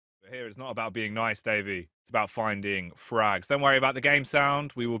Here it's not about being nice, Davey. It's about finding frags. Don't worry about the game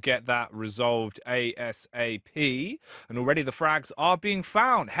sound. We will get that resolved ASAP. And already the frags are being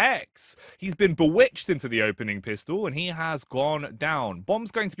found. Hex, he's been bewitched into the opening pistol and he has gone down.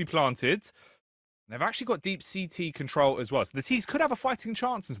 Bomb's going to be planted. They've actually got deep CT control as well. So the T's could have a fighting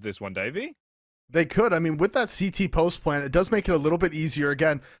chance into this one, Davey. They could. I mean, with that CT post plant, it does make it a little bit easier.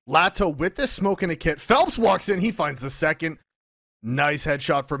 Again, Lato with this smoke in a kit. Phelps walks in. He finds the second. Nice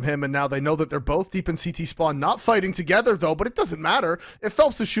headshot from him, and now they know that they're both deep in CT spawn. Not fighting together, though, but it doesn't matter if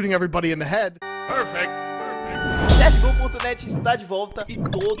Phelps is shooting everybody in the head. Perfect. CSGO.net está de volta e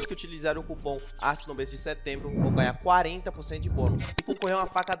todos que utilizaram o cupom ACE no mês de setembro vão ganhar 40% de bônus. E concorrer a uma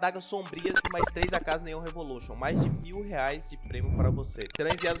faca d'água sombria e mais 3 AKs Neon Revolution. Mais de R$1.000 de prêmio para você.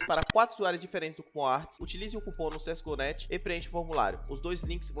 Serão enviados para 4 usuários diferentes do cupom ARTS. Utilize o cupom no CSGO.net e preencha o formulário. Os dois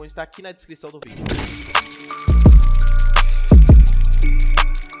links vão estar aqui na descrição do vídeo.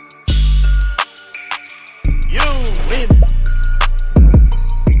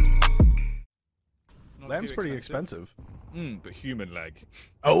 Lamb's pretty expensive. But human leg.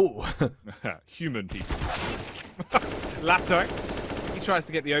 Oh. Human people. Lato, he tries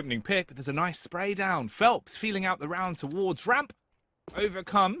to get the opening pick, but there's a nice spray down. Phelps feeling out the round towards ramp.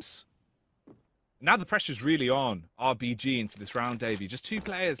 Overcomes. Now the pressure's really on RBG into this round, Davey. Just 2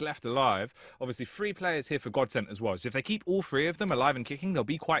 players left alive. Obviously 3 players here for GODSENT as well. So if they keep all 3 of them alive and kicking, they'll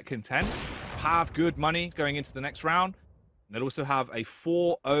be quite content. Have good money going into the next round. And they'll also have a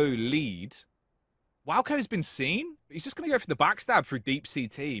 4-0 lead. Wowco's been seen. He's just going to go for the backstab through deep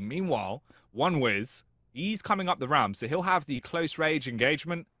CT. Meanwhile, OneWiz, he's coming up the ramp, so he'll have the close range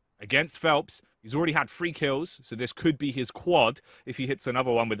engagement against Phelps. He's already had 3 kills, so this could be his quad if he hits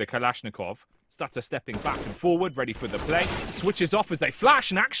another one with the Kalashnikov. Stutter stepping back and forward, ready for the play. Switches off as they flash,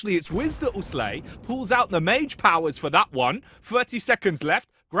 and actually it's Wiz that will slay. Pulls out the mage powers for that one. 30 seconds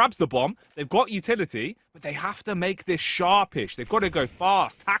left. Grabs the bomb. They've got utility, but they have to make this sharpish. They've got to go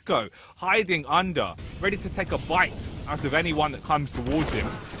fast. Taco hiding under, ready to take a bite out of anyone that comes towards him.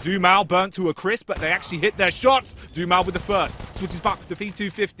 Dumal burnt to a crisp, but they actually hit their shots. Dumal with the first. Switches back to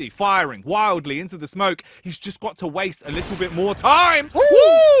V250, firing wildly into the smoke. He's just got to waste a little bit more time.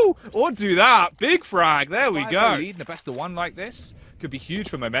 Woo! Or do that. Big frag. There we go. Lead in a best of 1 like this could be huge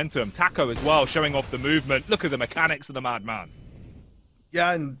for momentum. Taco as well, showing off the movement. Look at the mechanics of the madman.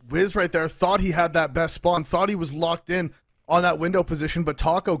 Yeah, and Wiz right there thought he had that best spawn, thought he was locked in on that window position, but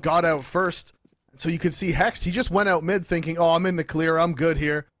Taco got out first. So you could see Hex, he just went out mid thinking, oh, I'm in the clear, I'm good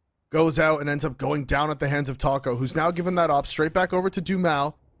here. Goes out and ends up going down at the hands of Taco, who's now given that op straight back over to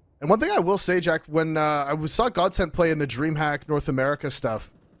Dumal. And one thing I will say, Jack, when I saw GODSENT play in the DreamHack North America stuff,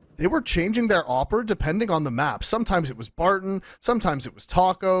 they were changing their opper depending on the map. Sometimes it was Barton, sometimes it was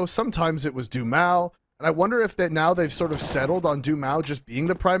Taco, sometimes it was Dumal. And I wonder if that now they've sort of settled on Dumal just being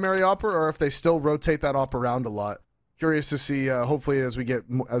the primary opper, or if they still rotate that op around a lot. Curious to see. Hopefully, as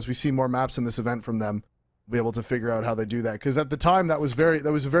we see more maps in this event from them, we'll be able to figure out how they do that. Because at the time, that was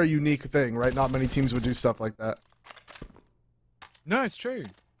a very unique thing, right? Not many teams would do stuff like that. No, it's true.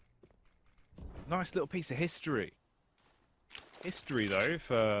 Nice little piece of history. History though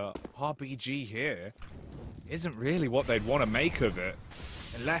for RBG here isn't really what they'd want to make of it.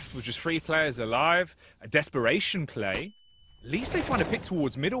 And left with just 3 players alive, a desperation play. At least they find a pick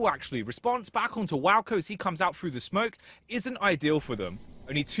towards middle, actually. Response back onto Wowco as he comes out through the smoke isn't ideal for them.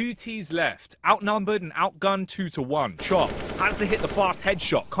 Only 2 Ts left. Outnumbered and outgunned 2-1. Chop has to hit the fast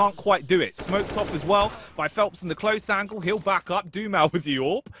headshot. Can't quite do it. Smoked off as well by Phelps in the close angle. He'll back up. Dumal with the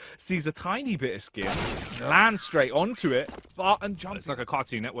AWP. Sees a tiny bit of skin. Lands straight onto it. Barton jumps. It's like a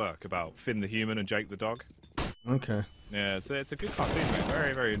Cartoon Network about Finn the human and Jake the dog. Okay. Yeah, it's a good cartoon, mate.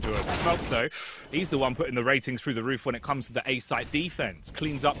 Very, very enjoyable. Phelps, though, he's the one putting the ratings through the roof when it comes to the A-site defense.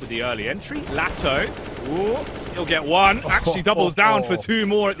 Cleans up with the early entry. Lato, ooh, he'll get 1. Actually doubles down for 2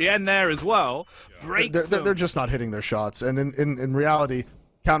 more at the end there as well. Breaks they're just not hitting their shots. And in reality,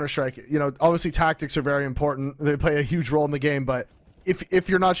 Counter-Strike, you know, obviously tactics are very important. They play a huge role in the game, but if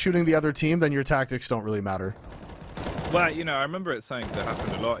you're not shooting the other team, then your tactics don't really matter. Well, you know, I remember it's something that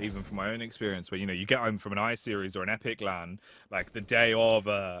happened a lot, even from my own experience, where, you know, you get home from an I-Series or an Epic LAN, like the day of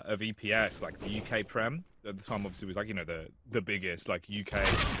EPS, like the UK Prem. At the time, obviously, was like, you know, the biggest, like, UK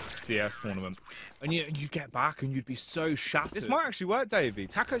CS tournament. And you get back and you'd be so shattered. This might actually work, Davey.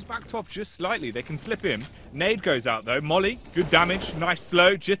 Taco's backed off just slightly. They can slip in. Nade goes out, though. Molly, good damage. Nice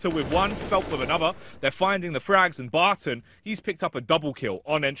slow. Jitter with 1. Felt with another. They're finding the frags. And Barton, he's picked up a double kill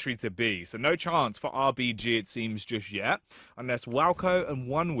on entry to B. So no chance for RBG, it seems, just yet. Unless Wowco and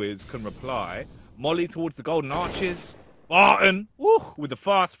OneWiz can reply. Molly towards the Golden Arches. Barton, with the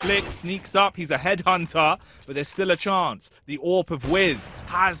fast flick, sneaks up. He's a headhunter, but there's still a chance. The AWP of Wiz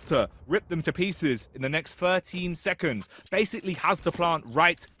has to rip them to pieces in the next 13 seconds. Basically has the plant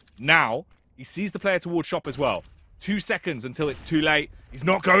right now. He sees the player towards shop as well. 2 seconds until it's too late. He's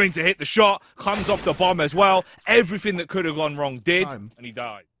not going to hit the shot. Comes off the bomb as well. Everything that could have gone wrong did, and he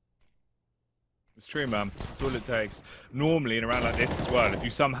died. It's true, man. That's all it takes. Normally, in a round like this as well, if you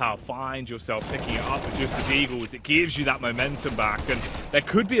somehow find yourself picking it up with just the Deagles, it gives you that momentum back, and there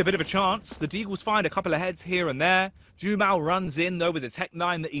could be a bit of a chance. The Deagles find a couple of heads here and there. Jumal runs in, though, with a Tech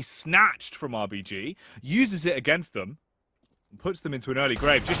 9 that he snatched from RBG, uses it against them, and puts them into an early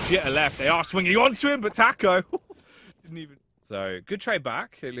grave. Just jitter left. They are swinging onto him, but Taco didn't even... So, good trade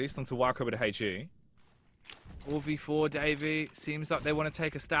back, at least, onto Wildcard with a HE. 4v4, Davey. Seems like they want to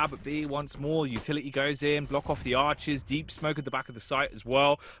take a stab at B once more. Utility goes in, block off the arches. Deep smoke at the back of the site as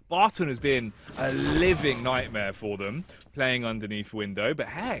well. Barton has been a living nightmare for them, playing underneath window. But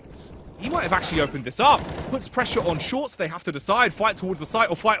Hex, he might have actually opened this up. Puts pressure on shorts. They have to decide, fight towards the site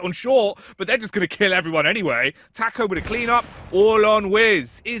or fight on short. But they're just going to kill everyone anyway. Taco with a cleanup. All on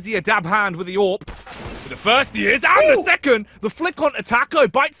Wiz. Is he a dab hand with the AWP? But the first he is, and the second. The flick onto Taco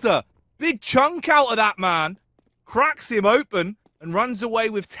bites a big chunk out of that man. Cracks him open and runs away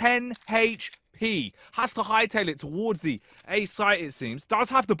with 10 HP. Has to hightail it towards the A site, it seems.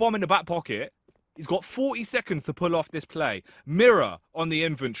 Does have the bomb in the back pocket. He's got 40 seconds to pull off this play. Mirror on the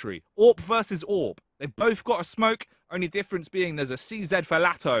inventory. AWP versus AWP. They've both got a smoke. Only difference being there's a CZ for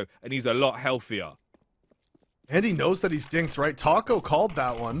Lato, and he's a lot healthier. And he knows that he's dinked, right? Taco called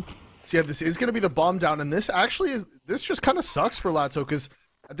that one. So yeah, this is going to be the bomb down. And this actually is... This just kind of sucks for Lato, because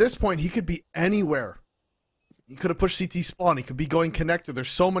at this point, he could be anywhere. He could have pushed CT spawn. He could be going connector. There's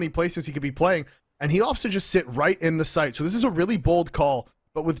so many places he could be playing. And he opts to just sit right in the site. So this is a really bold call.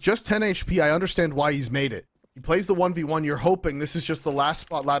 But with just 10 HP, I understand why he's made it. He plays the 1v1. You're hoping this is just the last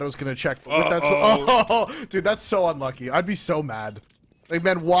spot Lato's going to check. But that's dude, that's so unlucky. I'd be so mad. Like,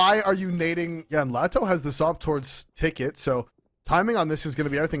 man, why are you nading? Yeah, and Lato has this op towards Ticket. So timing on this is going to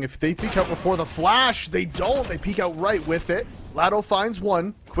be everything. If they peek out before the flash, they don't. They peek out right with it. Lato finds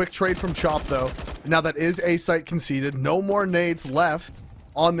one. Quick trade from Chop, though. Now that is A site conceded. No more nades left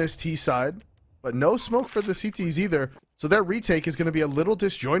on this T side. But no smoke for the CTs either. So their retake is going to be a little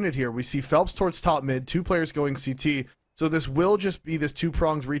disjointed here. We see Phelps towards top mid. 2 players going CT. So this will just be this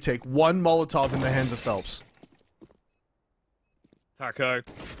 2-pronged retake. 1 Molotov in the hands of Phelps. Taco.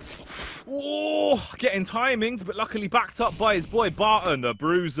 Oh, getting timinged, but luckily backed up by his boy Barton, the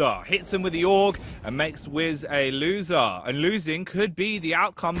bruiser. Hits him with the AUG and makes Wiz a loser. And losing could be the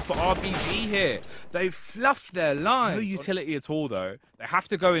outcome for RBG here. They've fluffed their lines. No utility at all, though. They have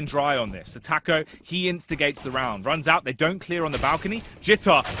to go in dry on this. So Taco, he instigates the round. Runs out, they don't clear on the balcony.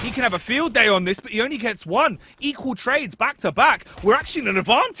 Jitter, he can have a field day on this, but he only gets 1. Equal trades back to back. We're actually in an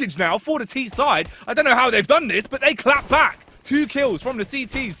advantage now for the T side. I don't know how they've done this, but they clap back. 2 kills from the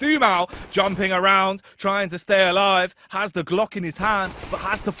CTs. Dumal jumping around, trying to stay alive. Has the Glock in his hand, but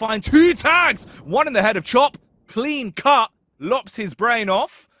has to find 2 tags. 1 in the head of Chop. Clean cut. Lops his brain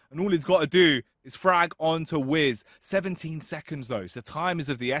off. And all he's got to do is frag onto Wiz. 17 seconds, though. So time is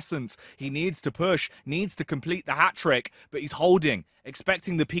of the essence. He needs to push, needs to complete the hat trick, but he's holding,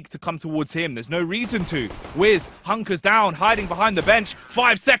 expecting the peak to come towards him. There's no reason to. Wiz hunkers down, hiding behind the bench.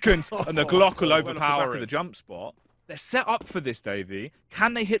 5 seconds, and the Glock will overpower the jump spot. They're set up for this, Davey.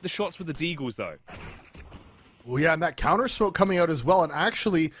 Can they hit the shots with the Deagles, though? Well, yeah, and that counter smoke coming out as well. And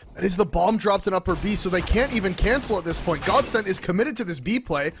actually, that is the bomb dropped in upper B, so they can't even cancel at this point. GODSENT is committed to this B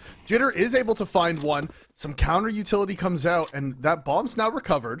play. Jitter is able to find one. Some counter utility comes out, and that bomb's now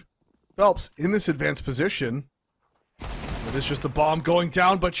recovered. Phelps in this advanced position. It is just the bomb going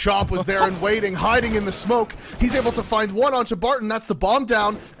down, but Chop was there and waiting, hiding in the smoke. He's able to find one onto Barton. That's the bomb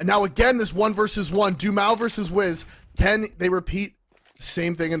down. And now again, this 1 versus 1. Dumal versus Wiz. Can they repeat the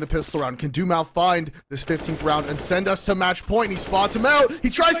same thing in the pistol round? Can Dumal find this 15th round and send us to match point? He spots him out. He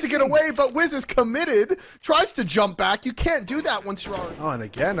tries to get away, but Wiz is committed. Tries to jump back. You can't do that once you're already... Oh, and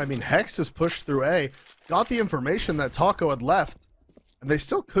again, I mean, Hex is pushed through A. Got the information that Taco had left. And they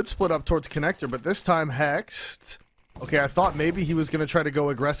still could split up towards connector, but this time Hex... Okay, I thought maybe he was going to try to go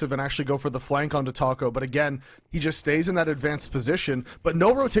aggressive and actually go for the flank onto Taco, but again, he just stays in that advanced position. But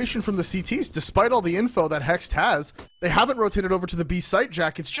no rotation from the CTs, despite all the info that Hext has. They haven't rotated over to the B site,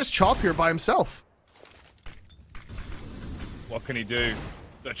 Jack. It's just Chop here by himself. What can he do?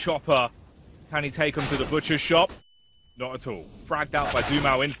 The chopper. Can he take him to the butcher's shop? Not at all. Fragged out by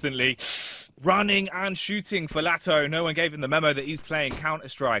Dumal instantly. Running and shooting for Lato. No one gave him the memo that he's playing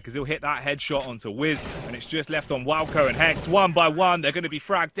Counter-Strike, because he'll hit that headshot onto Wiz, and it's just left on Wildco and Hex. 1 by 1, they're going to be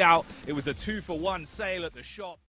fragged out. It was a 2-for-1 sale at the shop.